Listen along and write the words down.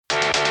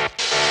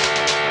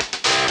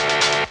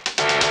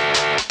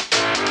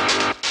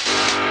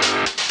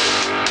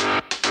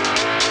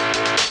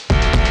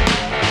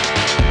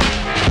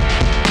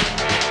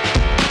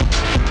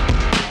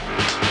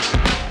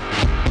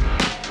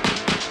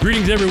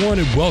everyone,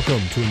 and welcome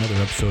to another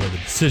episode of the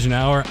Decision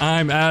Hour.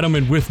 I'm Adam,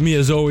 and with me,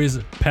 as always,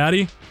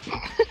 Patty.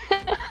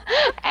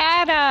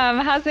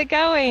 Adam, how's it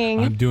going?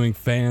 I'm doing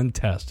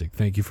fantastic.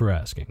 Thank you for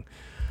asking.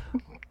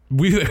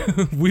 We've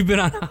been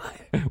on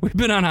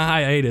a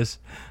hiatus,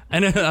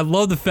 and I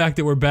love the fact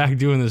that we're back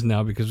doing this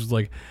now because it's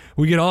like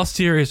we get all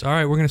serious. All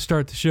right, we're gonna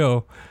start the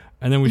show,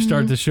 and then we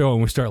start the show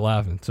and we start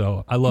laughing.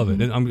 So I love it.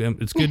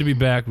 It's good to be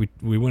back.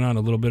 We went on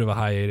a little bit of a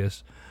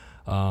hiatus.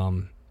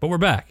 But we're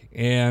back,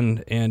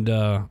 and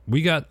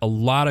we got a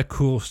lot of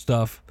cool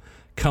stuff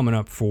coming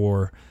up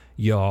for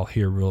y'all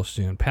here real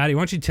soon. Patty, why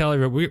don't you tell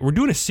everybody, we're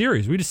doing a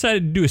series. We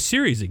decided to do a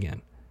series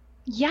again.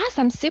 Yes,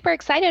 I'm super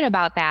excited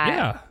about that.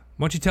 Yeah.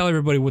 Why don't you tell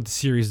everybody what the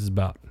series is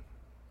about?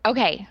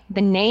 Okay,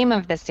 the name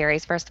of this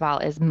series, first of all,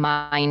 is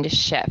Mind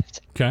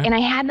Shift. Okay. And I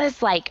had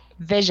this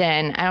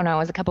vision, I don't know, it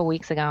was a couple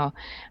weeks ago.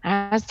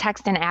 I was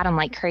texting Adam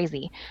like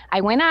crazy.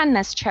 I went on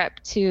this trip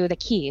to the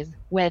Keys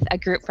with a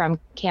group from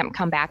Camp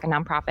Comeback, a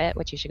nonprofit,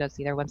 which you should go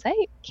see their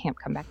website,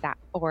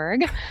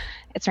 campcomeback.org.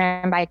 It's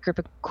ran by a group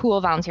of cool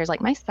volunteers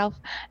like myself.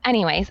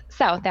 Anyways,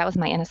 so that was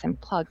my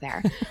innocent plug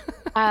there.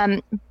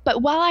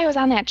 But while I was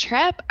on that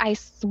trip, I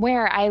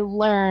swear I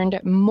learned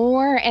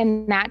more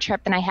in that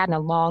trip than I had in a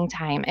long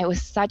time. It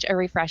was such a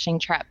refreshing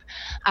trip.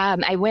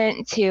 I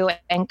went to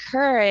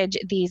encourage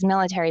these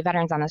military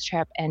veterans on this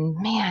trip, and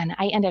man,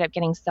 I ended up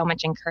getting so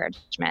much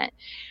encouragement.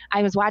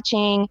 I was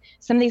watching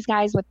some of these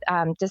guys with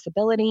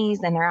disabilities,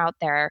 and they're out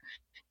there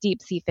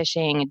deep sea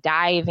fishing,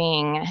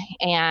 diving,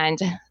 and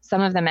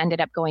some of them ended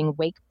up going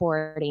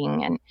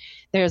wakeboarding. And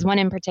there's one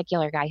in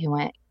particular guy who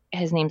went,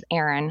 his name's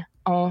Aaron.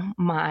 Oh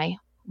my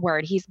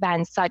word. He's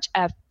been such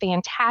a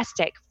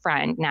fantastic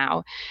friend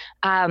now.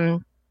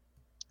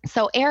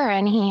 So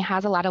Aaron, he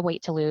has a lot of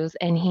weight to lose,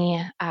 and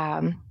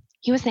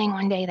he was saying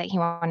one day that he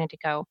wanted to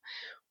go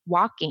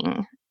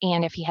walking,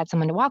 and if he had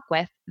someone to walk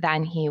with,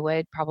 then he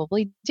would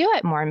probably do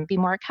it more and be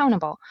more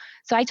accountable.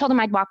 So I told him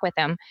I'd walk with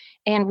him,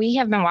 and we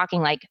have been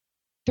walking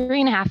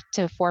 3.5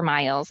 to 4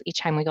 miles each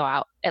time we go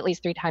out, at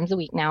least 3 times a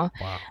week now.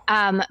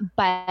 Wow.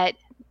 But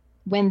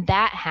when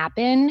that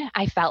happened,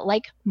 I felt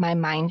like my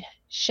mind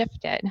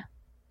shifted.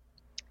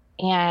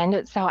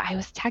 And so I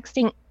was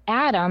texting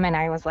Adam, and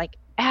I was like,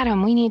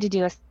 Adam, we need to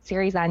do a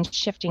series on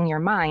shifting your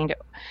mind.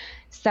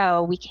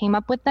 So we came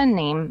up with the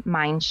name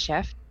Mind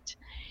Shift,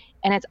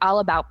 and it's all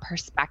about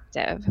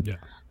perspective. Yeah.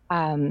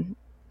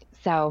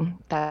 So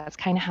that's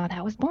kind of how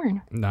that was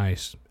born.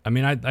 Nice. I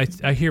mean,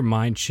 I hear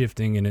mind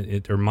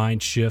shifting or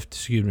mind shift,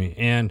 excuse me.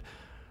 And,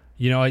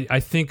 I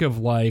think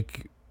of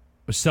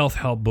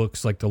self-help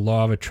books like The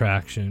Law of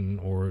Attraction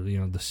or,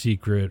 The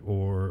Secret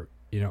or,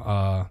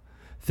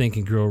 Think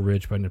and Grow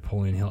Rich by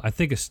Napoleon Hill. I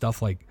think of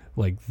stuff like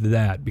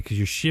that because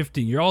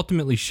you're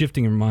ultimately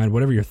shifting your mind,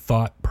 whatever your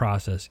thought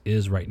process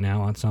is right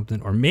now on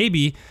something, or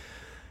maybe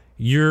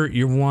you're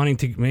wanting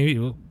to,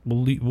 maybe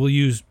we'll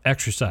use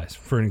exercise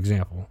for an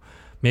example.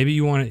 Maybe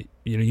you want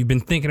to, you've been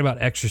thinking about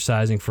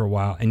exercising for a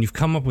while and you've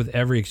come up with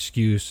every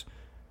excuse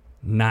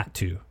not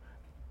to.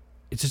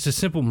 It's just a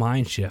simple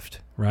mind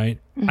shift, right?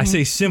 Mm-hmm. I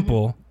say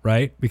simple,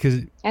 right?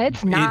 Because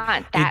it's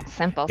not that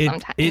simple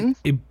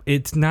sometimes.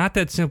 It's not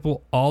that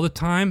simple all the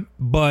time,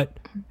 but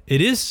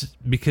it is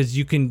because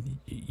you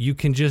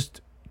can just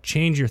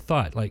change your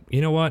thought. Like,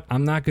 you know what?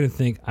 I'm not going to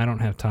think I don't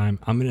have time.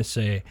 I'm going to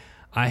say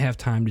I have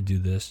time to do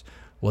this.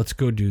 Let's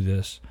go do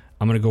this.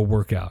 I'm going to go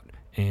work out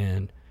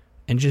and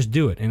just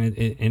do it.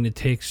 And it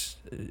takes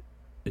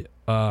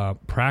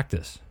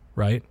practice,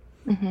 right?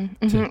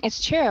 Mm-hmm, mm-hmm.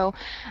 It's true.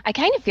 I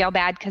kind of feel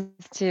bad because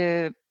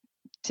to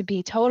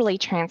be totally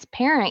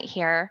transparent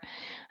here,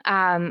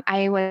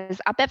 I was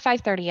up at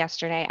 5:30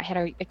 yesterday. I had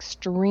an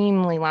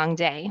extremely long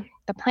day.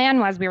 The plan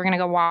was we were going to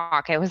go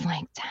walk. It was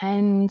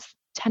 10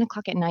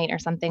 o'clock at night or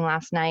something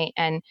last night.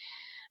 And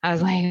I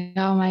was like,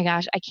 oh my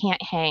gosh, I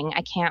can't hang.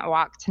 I can't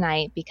walk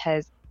tonight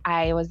because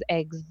I was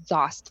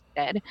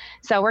exhausted.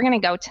 So we're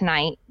going to go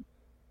tonight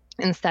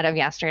instead of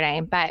yesterday.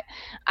 But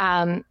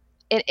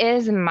it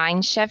is a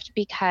mind shift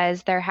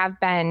because there have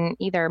been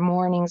either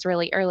mornings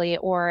really early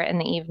or in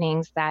the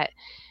evenings that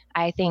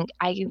I think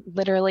I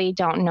literally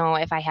don't know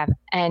if I have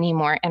any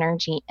more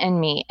energy in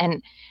me.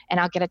 And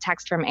I'll get a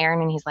text from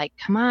Aaron and he's like,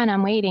 come on,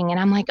 I'm waiting.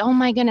 And I'm like, oh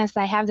my goodness,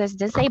 I have this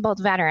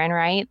disabled veteran,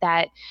 right?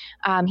 That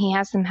he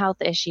has some health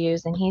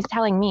issues and he's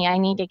telling me I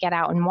need to get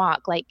out and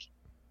walk.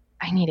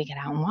 I need to get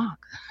out and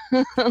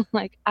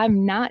walk.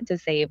 I'm not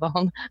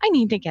disabled. I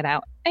need to get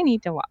out. I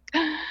need to walk.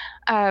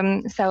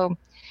 So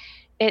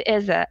it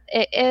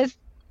is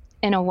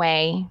in a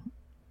way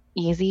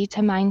easy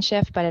to mind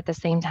shift, but at the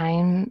same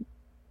time,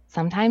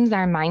 sometimes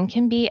our mind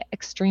can be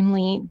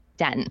extremely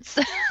dense.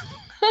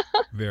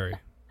 Very.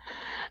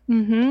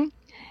 Mm-hmm.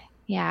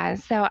 Yeah.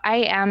 So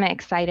I am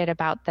excited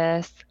about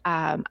this.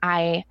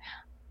 I,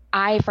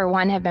 for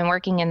one, have been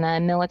working in the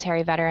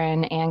military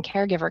veteran and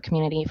caregiver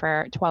community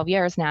for 12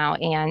 years now.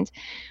 And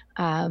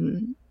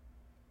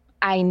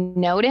I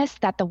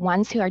noticed that the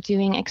ones who are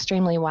doing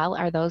extremely well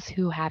are those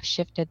who have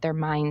shifted their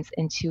minds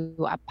into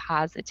a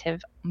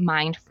positive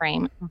mind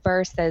frame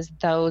versus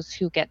those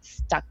who get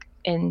stuck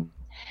in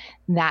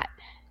that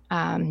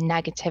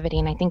negativity.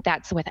 And I think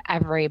that's with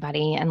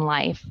everybody in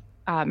life,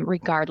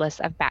 regardless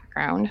of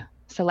background.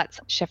 So let's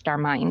shift our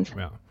minds.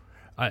 Yeah.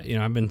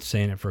 I've been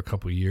saying it for a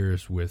couple of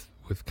years with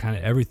kind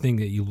of everything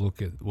that you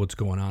look at what's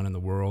going on in the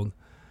world.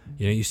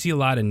 You see a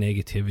lot of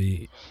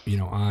negativity,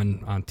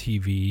 on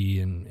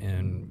TV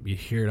and you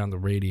hear it on the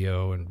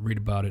radio and read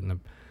about it in the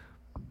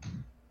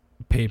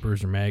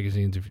papers or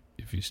magazines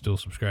if you still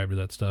subscribe to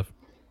that stuff.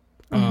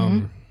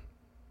 Or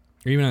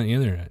even on the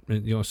internet,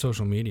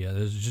 social media.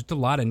 There's just a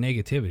lot of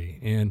negativity,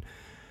 and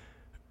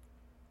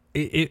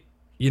I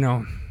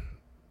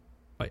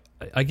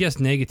guess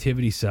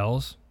negativity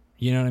sells.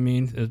 You know what I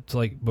mean? It's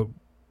like, but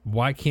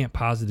why can't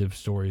positive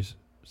stories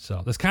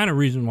sell? That's kind of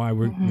reason why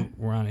we're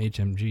on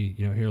HMG,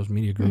 Heroes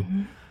Media Group,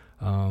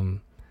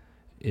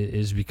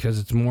 is because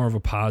it's more of a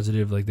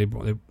positive. Like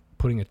they're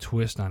putting a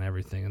twist on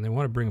everything, and they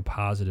want to bring a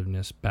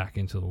positiveness back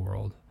into the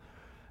world.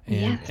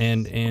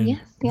 And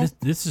yes.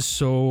 This is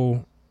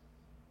so.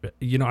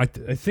 I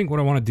think what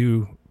I want to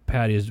do,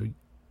 Patty, is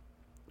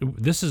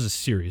this is a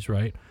series,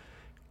 right?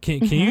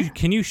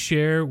 Can you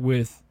share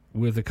with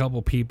a couple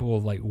people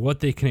of like what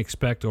they can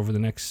expect over the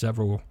next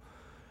several,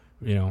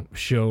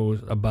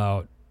 shows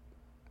about,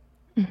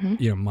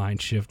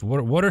 mind shift?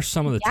 What are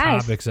some of the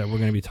topics that we're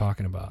going to be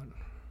talking about?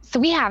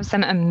 So we have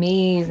some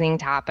amazing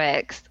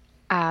topics.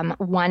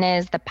 One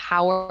is the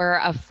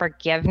power of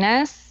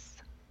forgiveness.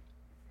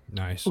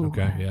 Nice.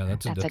 Okay. Yeah,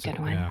 that's a good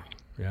one.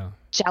 Yeah.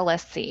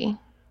 Jealousy.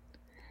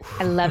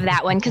 I love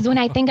that one because when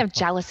I think of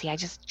jealousy, I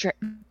just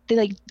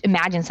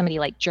imagine somebody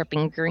like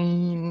dripping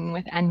green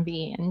with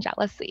envy and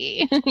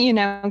jealousy.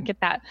 Get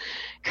that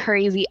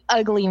crazy,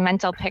 ugly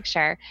mental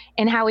picture,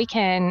 and how we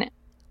can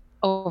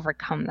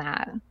overcome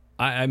that.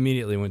 I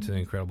immediately went to the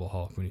Incredible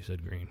Hulk when you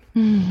said green.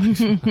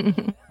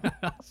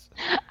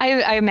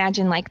 I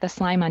imagine like the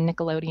slime on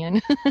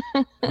Nickelodeon.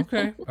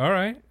 Okay, all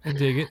right, I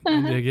dig it.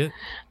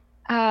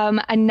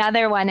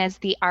 Another one is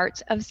the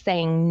art of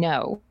saying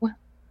no.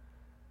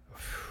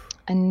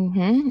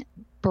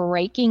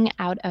 Breaking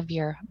out of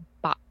your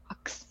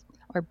box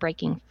or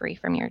breaking free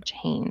from your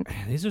chains.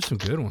 Man, these are some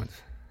good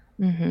ones.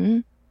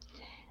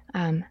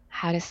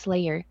 How to slay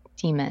your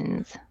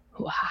demons.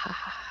 Wow,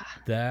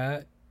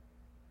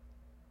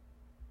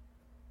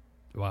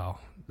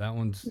 that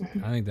one's.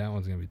 I think that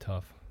one's gonna be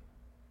tough.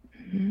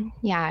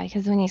 Yeah,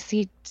 because when you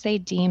say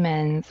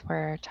demons,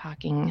 we're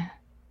talking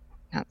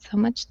not so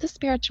much the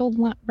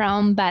spiritual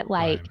realm, but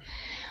like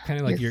kind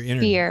of like your inner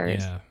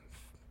fears. Yeah.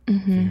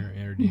 Your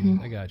inner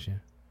demons. I got you.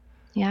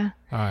 Yeah.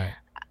 All right.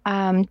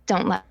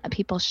 Don't let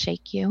people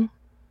shake you.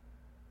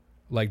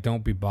 Like,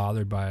 don't be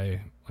bothered by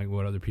like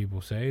what other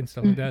people say and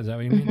stuff like that. Is that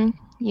what you mean?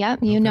 Yep.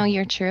 You know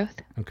your truth.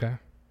 Okay.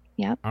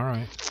 Yep. All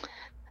right.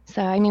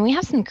 So, we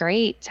have some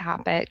great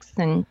topics,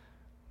 and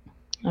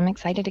I'm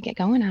excited to get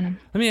going on them.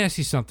 Let me ask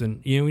you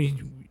something.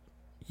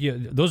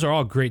 Those are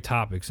all great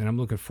topics, and I'm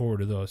looking forward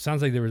to those.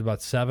 Sounds like there was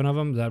about 7 of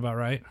them. Is that about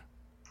right?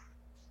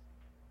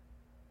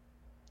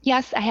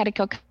 Yes, I had to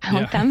go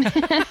count them.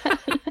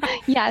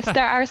 Yes,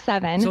 there are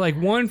 7. So like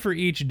one for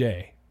each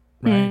day,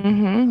 right?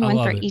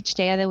 One for each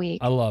day of the week.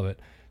 I love it.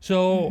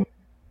 So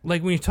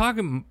like when you talk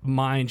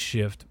mind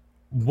shift,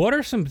 what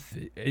are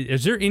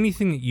is there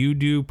anything that you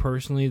do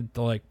personally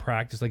to like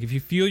practice? Like if you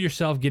feel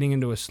yourself getting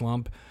into a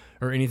slump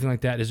or anything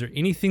like that, is there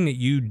anything that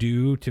you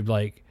do to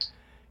like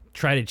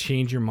try to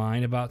change your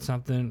mind about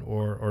something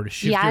or to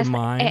shift your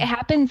mind? It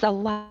happens a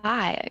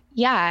lot.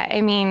 Yeah.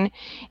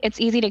 It's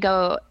easy to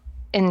go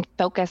and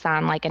focus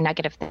on like a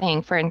negative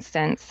thing. For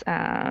instance,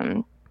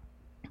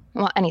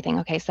 anything.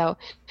 Okay. So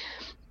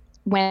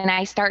when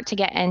I start to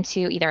get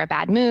into either a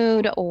bad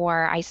mood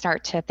or I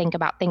start to think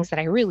about things that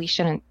I really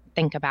shouldn't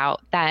think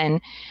about, then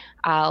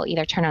I'll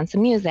either turn on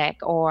some music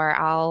or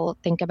I'll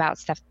think about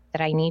stuff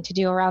that I need to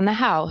do around the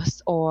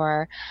house,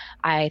 or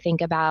I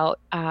think about,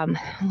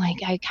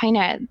 I kind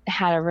of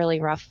had a really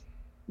rough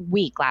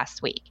week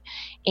last week.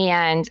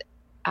 And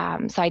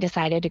so I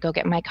decided to go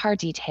get my car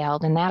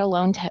detailed, and that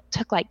alone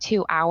took like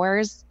 2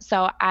 hours.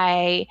 So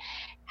I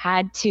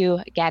had to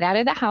get out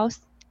of the house.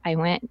 I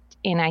went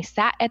and I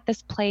sat at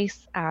this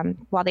place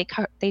while they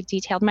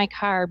detailed my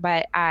car,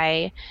 but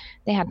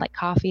they had like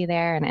coffee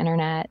there and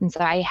internet. And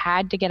so I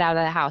had to get out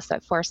of the house. So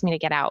it forced me to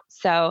get out.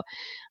 So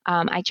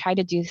I try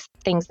to do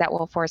things that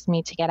will force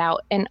me to get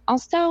out. And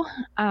also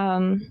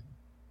on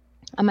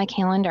my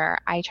calendar,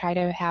 I try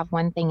to have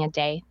one thing a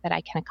day that I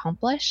can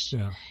accomplish.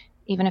 Yeah.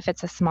 Even if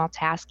it's a small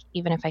task,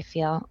 even if I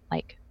feel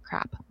like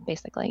crap,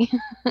 basically.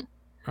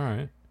 All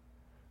right.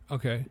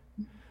 Okay.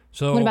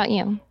 So what about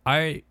you?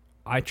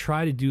 I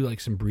try to do like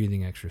some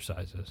breathing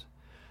exercises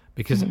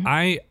because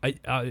I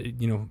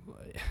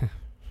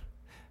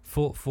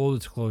full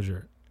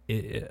disclosure,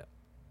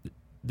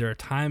 there are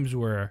times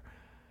where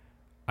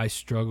I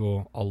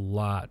struggle a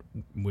lot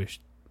with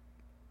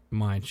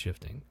mind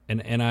shifting,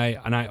 and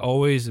I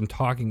always am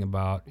talking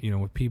about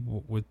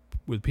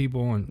with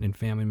people and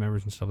family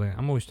members and stuff like that.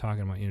 I'm always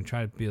talking about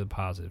try to be the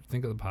positive,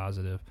 think of the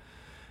positive.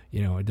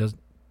 It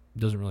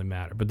doesn't really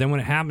matter. But then when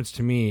it happens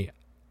to me,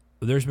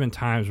 there's been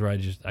times where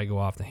I go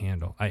off the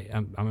handle.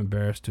 I'm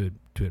embarrassed to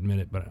admit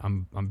it, but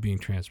I'm being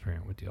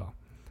transparent with y'all.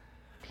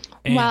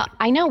 And Well,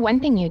 I know one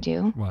thing you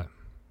do what?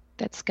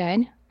 that's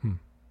good.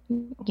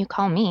 You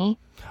call me.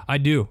 I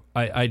do.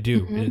 I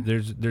do.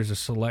 Mm-hmm. There's a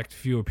select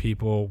few of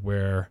people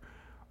where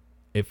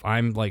if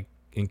I'm like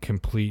in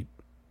complete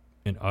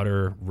and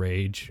utter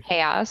rage,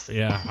 Chaos.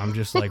 yeah, I'm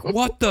just like,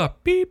 what the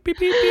beep beep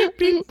beep beep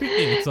beep. Beep.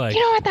 It's like,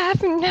 You know what that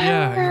happened?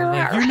 yeah,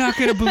 like, you're not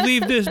gonna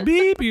believe this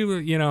beep,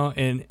 you know,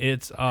 and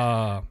it's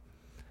and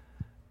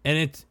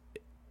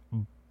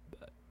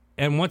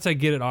once I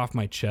get it off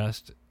my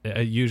chest,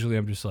 usually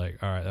I'm just like,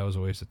 all right, that was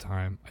a waste of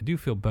time. I do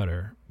feel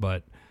better,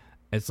 but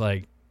it's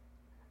like,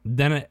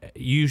 then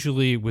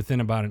usually within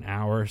about an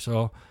hour or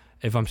so,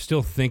 if I'm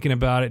still thinking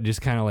about it,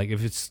 just kind of like,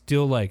 if it's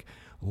still like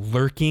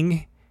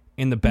lurking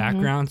in the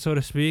background, so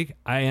to speak,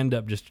 I end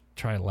up just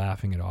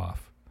laughing it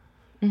off.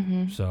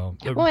 So,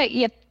 well,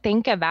 you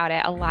think about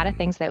it, a lot of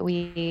things that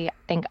we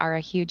think are a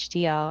huge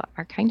deal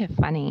are kind of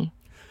funny.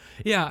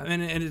 yeah,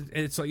 and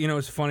it's like, you know,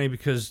 it's funny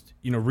because,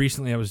 you know,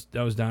 recently I was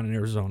down in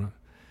Arizona,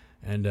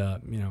 and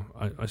you know,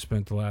 I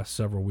spent the last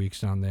several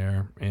weeks down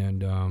there,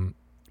 and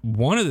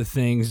one of the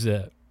things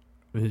that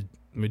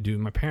we do,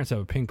 my parents have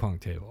a ping pong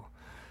table,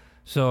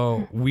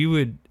 so we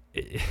would.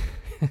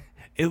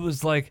 It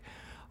was like,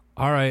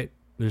 all right,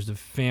 there's the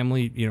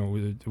family, you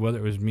know, whether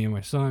it was me and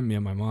my son, me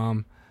and my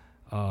mom.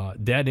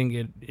 Dad didn't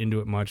get into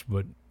it much,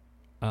 but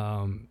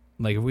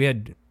like if we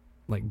had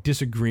like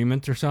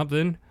disagreements or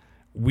something,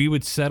 we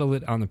would settle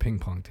it on the ping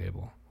pong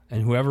table,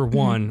 and whoever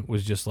won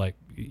was just like,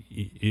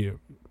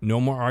 no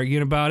more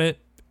arguing about it.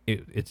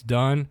 It's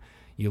done.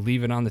 You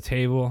leave it on the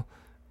table,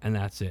 and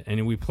that's it.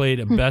 And we played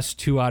a best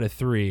 2 out of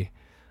 3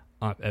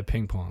 at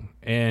ping pong,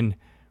 and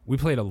we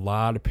played a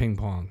lot of ping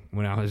pong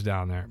when I was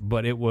down there.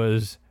 But it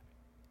was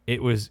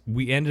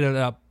we ended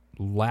up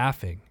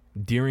laughing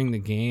during the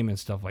game and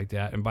stuff like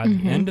that. And by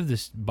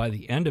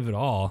the end of it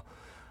all,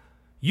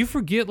 you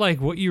forget like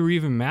what you were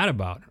even mad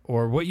about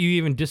or what you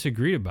even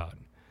disagreed about,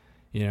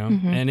 you know?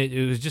 And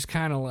it was just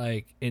kind of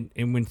like,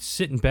 and when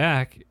sitting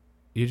back,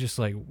 you're just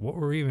like, what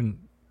were even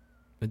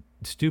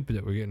stupid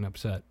that we're getting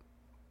upset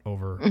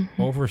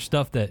over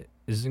stuff that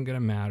isn't going to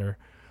matter,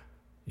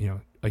 you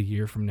know, a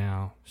year from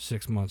now,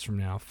 6 months from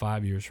now,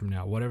 5 years from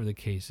now, whatever the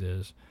case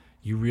is.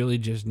 You really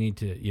just need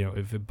to, you know,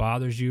 if it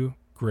bothers you,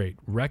 great,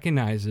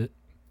 recognize it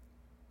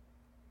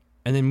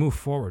and then move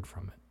forward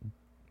from it.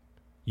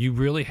 You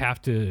really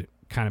have to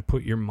kind of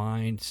put your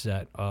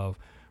mindset of,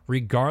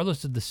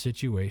 regardless of the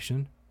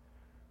situation,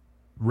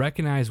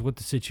 recognize what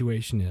the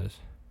situation is.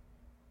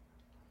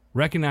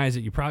 Recognize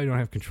that you probably don't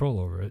have control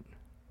over it.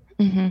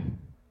 And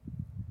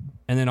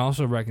then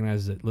also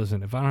recognize that,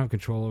 listen, if I don't have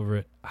control over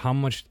it, how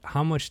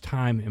much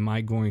time am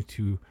I going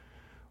to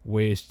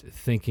waste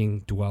thinking,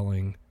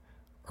 dwelling,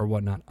 or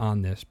whatnot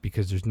on this?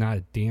 Because there's not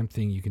a damn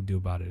thing you can do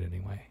about it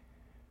anyway.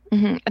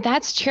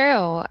 That's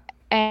true,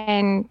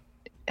 and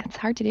it's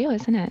hard to do,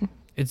 isn't it?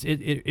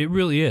 It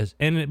really is.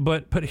 And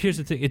but here's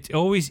the thing: it's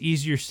always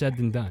easier said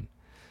than done.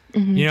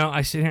 You know,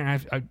 I sit here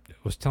and I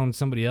was telling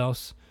somebody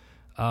else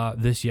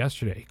this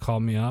yesterday. He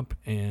called me up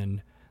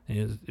and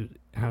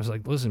I was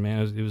like, listen,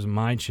 man, it was a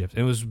mind shift.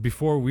 It was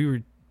before we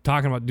were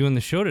talking about doing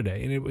the show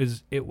today, and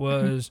it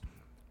was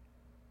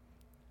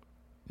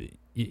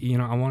you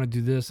know, I want to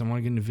do this, I want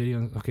to get into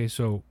video. Okay,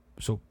 so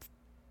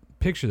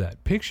picture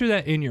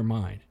that in your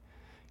mind.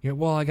 You know,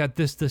 well, I got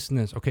this and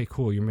this. Okay,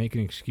 cool, you're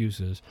making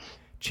excuses.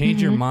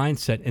 Change your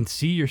mindset and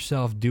see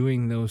yourself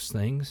doing those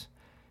things.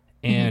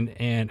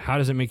 And how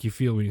does it make you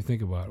feel when you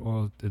think about it?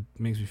 Well, it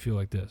makes me feel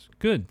like this.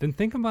 Good, then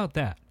think about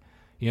that.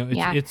 You know,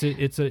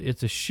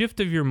 it's a shift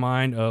of your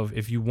mind of,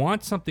 if you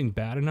want something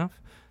bad enough,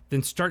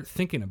 then start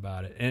thinking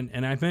about it.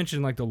 And I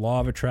mentioned like the law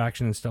of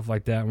attraction and stuff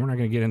like that. We're not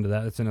going to get into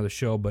that. That's another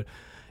show. But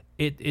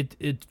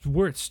it's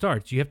where it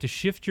starts. You have to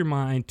shift your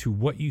mind to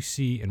what you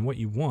see and what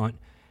you want,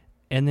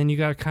 and then you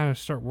got to kind of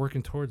start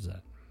working towards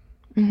that.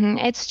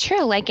 It's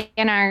true. Like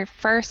in our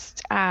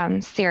first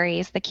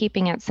series, the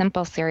Keeping It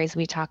Simple series,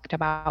 we talked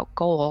about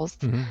goals.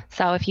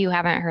 So if you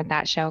haven't heard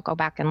that show, go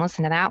back and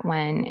listen to that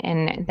one,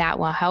 and that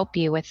will help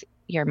you with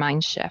your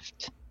mind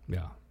shift.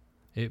 Yeah,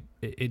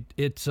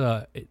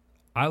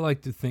 I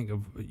like to think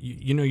of,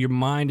 you know, your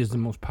mind is the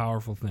most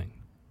powerful thing,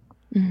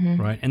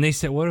 right? And they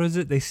say, what is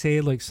it? They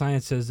say, like,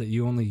 science says that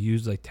you only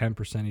use like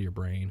 10% of your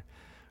brain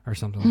or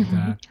something like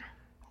that.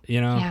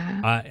 You know,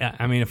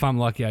 I mean, if I'm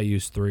lucky, I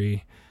use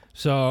 3.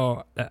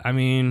 So, I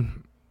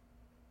mean,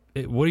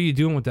 what are you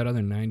doing with that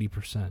other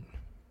 90%?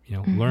 You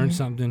know, learn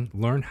something,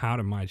 learn how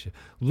to mind shift.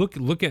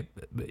 Look at,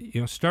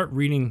 you know, start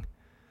reading.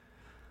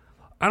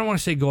 I don't want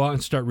to say go out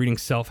and start reading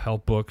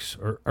self-help books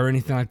or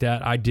anything like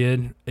that. I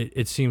did.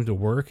 It seemed to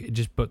work. It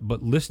just,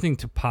 but listening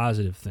to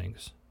positive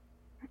things,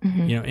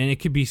 you know, and it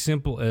could be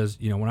simple as,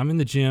 you know, when I'm in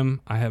the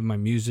gym, I have my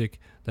music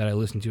that I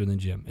listen to in the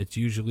gym. It's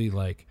usually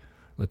like,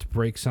 let's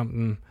break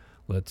something,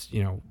 let's,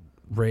 you know,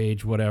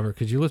 rage, whatever,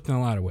 because you're lifting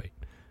a lot of weight.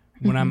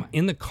 When I'm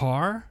in the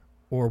car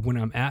or when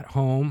I'm at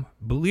home,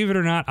 believe it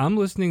or not, I'm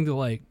listening to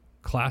like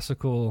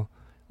classical,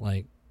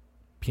 like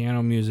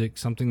piano music,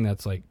 something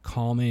that's like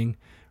calming,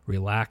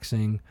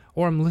 relaxing,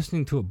 or I'm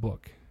listening to a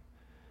book.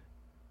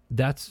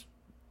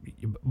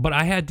 But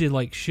I had to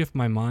like shift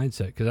my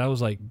mindset because I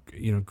was like,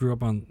 grew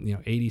up on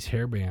 80s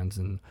hair bands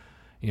and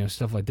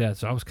stuff like that.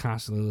 So I was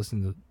constantly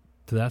listening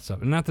to that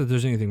stuff. And not that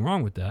there's anything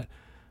wrong with that,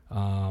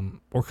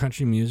 or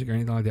country music or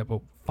anything like that.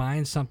 But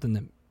find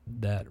something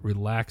that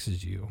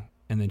relaxes you,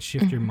 and then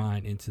shift your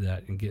mind into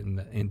that and get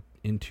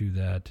into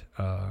that.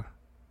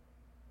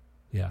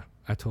 Yeah,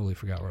 I totally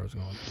forgot where I was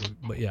going,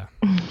 but yeah.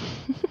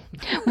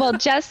 Well,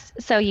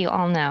 just so you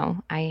all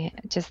know, I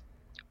just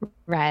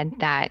read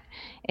that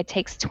it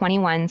takes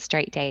 21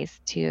 straight days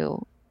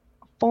to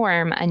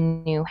form a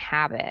new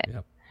habit.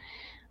 Yep.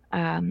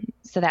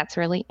 So that's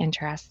really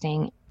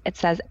interesting. It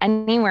says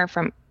anywhere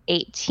from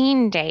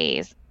 18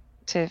 days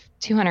to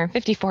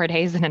 254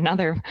 days in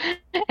another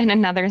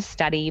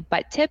study,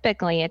 but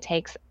typically it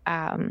takes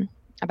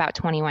about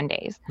 21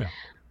 days.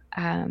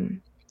 Yeah.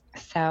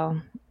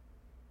 So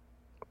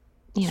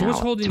what's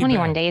holding 21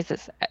 you back? days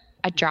is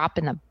a drop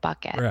in the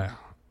bucket. Right.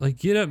 Like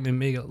get up and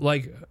make it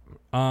like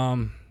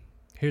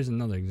here's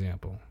another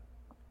example.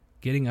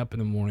 Getting up in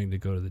the morning to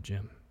go to the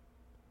gym.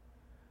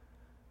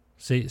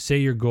 Say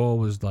your goal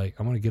was like,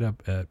 I'm going to get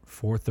up at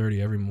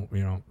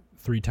 4:30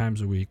 3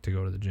 times a week to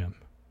go to the gym.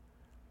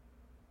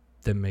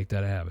 Then make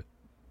that a habit.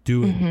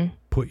 Do it. Mm-hmm.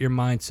 Put your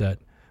mindset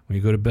when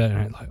you go to bed at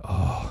night, like,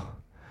 oh,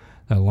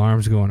 that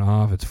alarm's going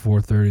off. It's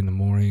 4:30 in the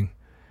morning.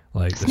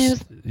 Like,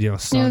 snooze.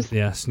 Snooze.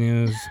 Yeah,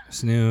 snooze.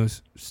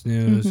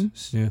 Mm-hmm.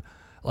 Snooze.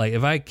 Like,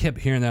 if I kept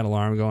hearing that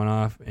alarm going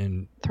off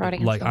and throw it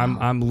against like the wall.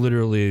 I'm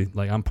literally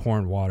like I'm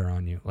pouring water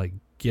on you. Like,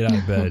 get out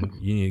of bed.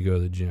 You need to go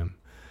to the gym.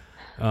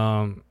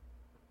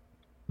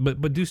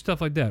 But do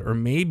stuff like that. Or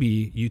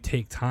maybe you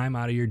take time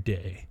out of your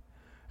day,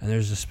 and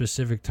there's a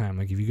specific time.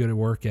 Like if you go to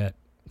work at,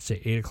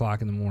 say, 8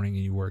 o'clock in the morning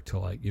and you work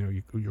till like,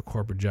 your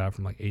corporate job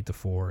from like 8 to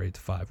 4, 8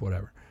 to 5,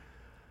 whatever.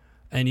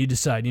 And you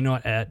decide,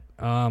 what, I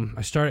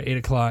start at 8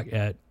 o'clock,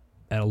 at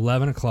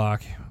 11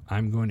 o'clock,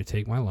 I'm going to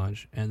take my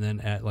lunch. And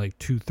then at like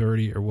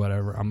 2:30 or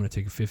whatever, I'm going to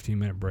take a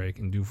 15-minute break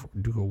and do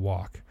a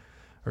walk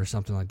or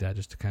something like that,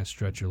 just to kind of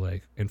stretch your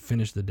leg and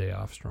finish the day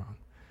off strong.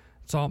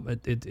 It's all,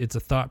 it's a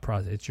thought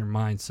process. It's your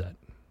mindset.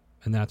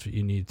 And that's what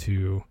you need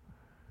to,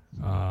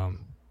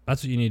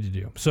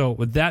 do. So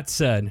with that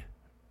said,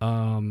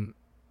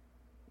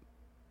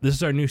 this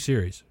is our new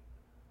series,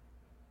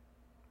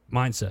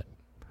 Mindset.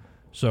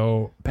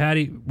 So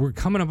Patty, we're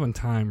coming up on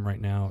time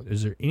right now.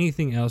 Is there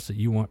anything else that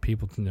you want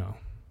people to know?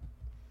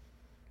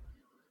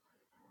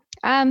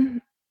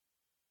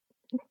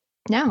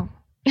 No.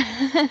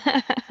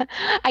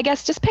 I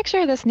guess just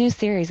picture this new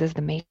series as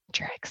the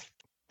Matrix.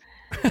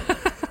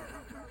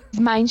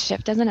 Mind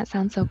shift, doesn't it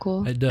sound so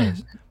cool? It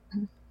does.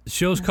 The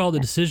show's called The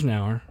Decision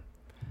Hour,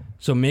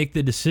 so make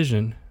the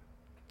decision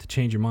to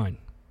change your mind.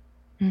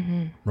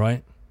 Mm-hmm.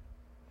 Right?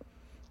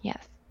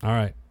 Yes. All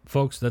right,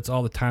 folks, that's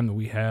all the time that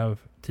we have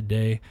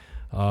today.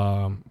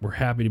 We're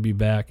happy to be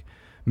back.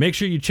 Make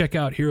sure you check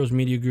out Heroes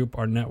Media Group,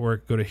 our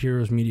network. Go to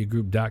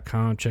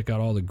heroesmediagroup.com. Check out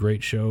all the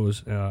great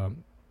shows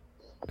and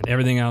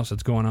everything else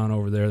that's going on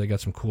over there. They got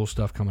some cool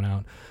stuff coming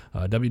out.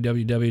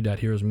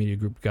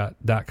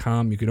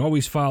 www.heroesmediagroup.com. You can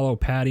always follow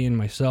Patty and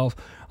myself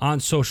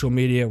on social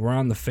media. We're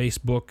on the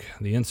Facebook,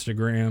 the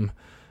Instagram.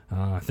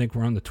 I think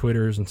we're on the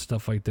Twitters and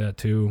stuff like that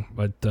too.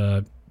 But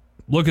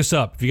look us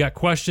up. If you got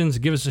questions,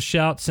 give us a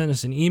shout. Send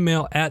us an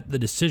email at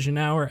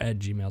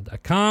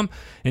thedecisionhour@gmail.com.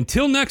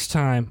 Until next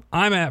time,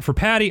 for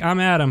Patty, I'm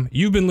Adam.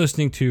 You've been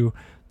listening to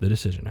The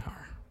Decision Hour.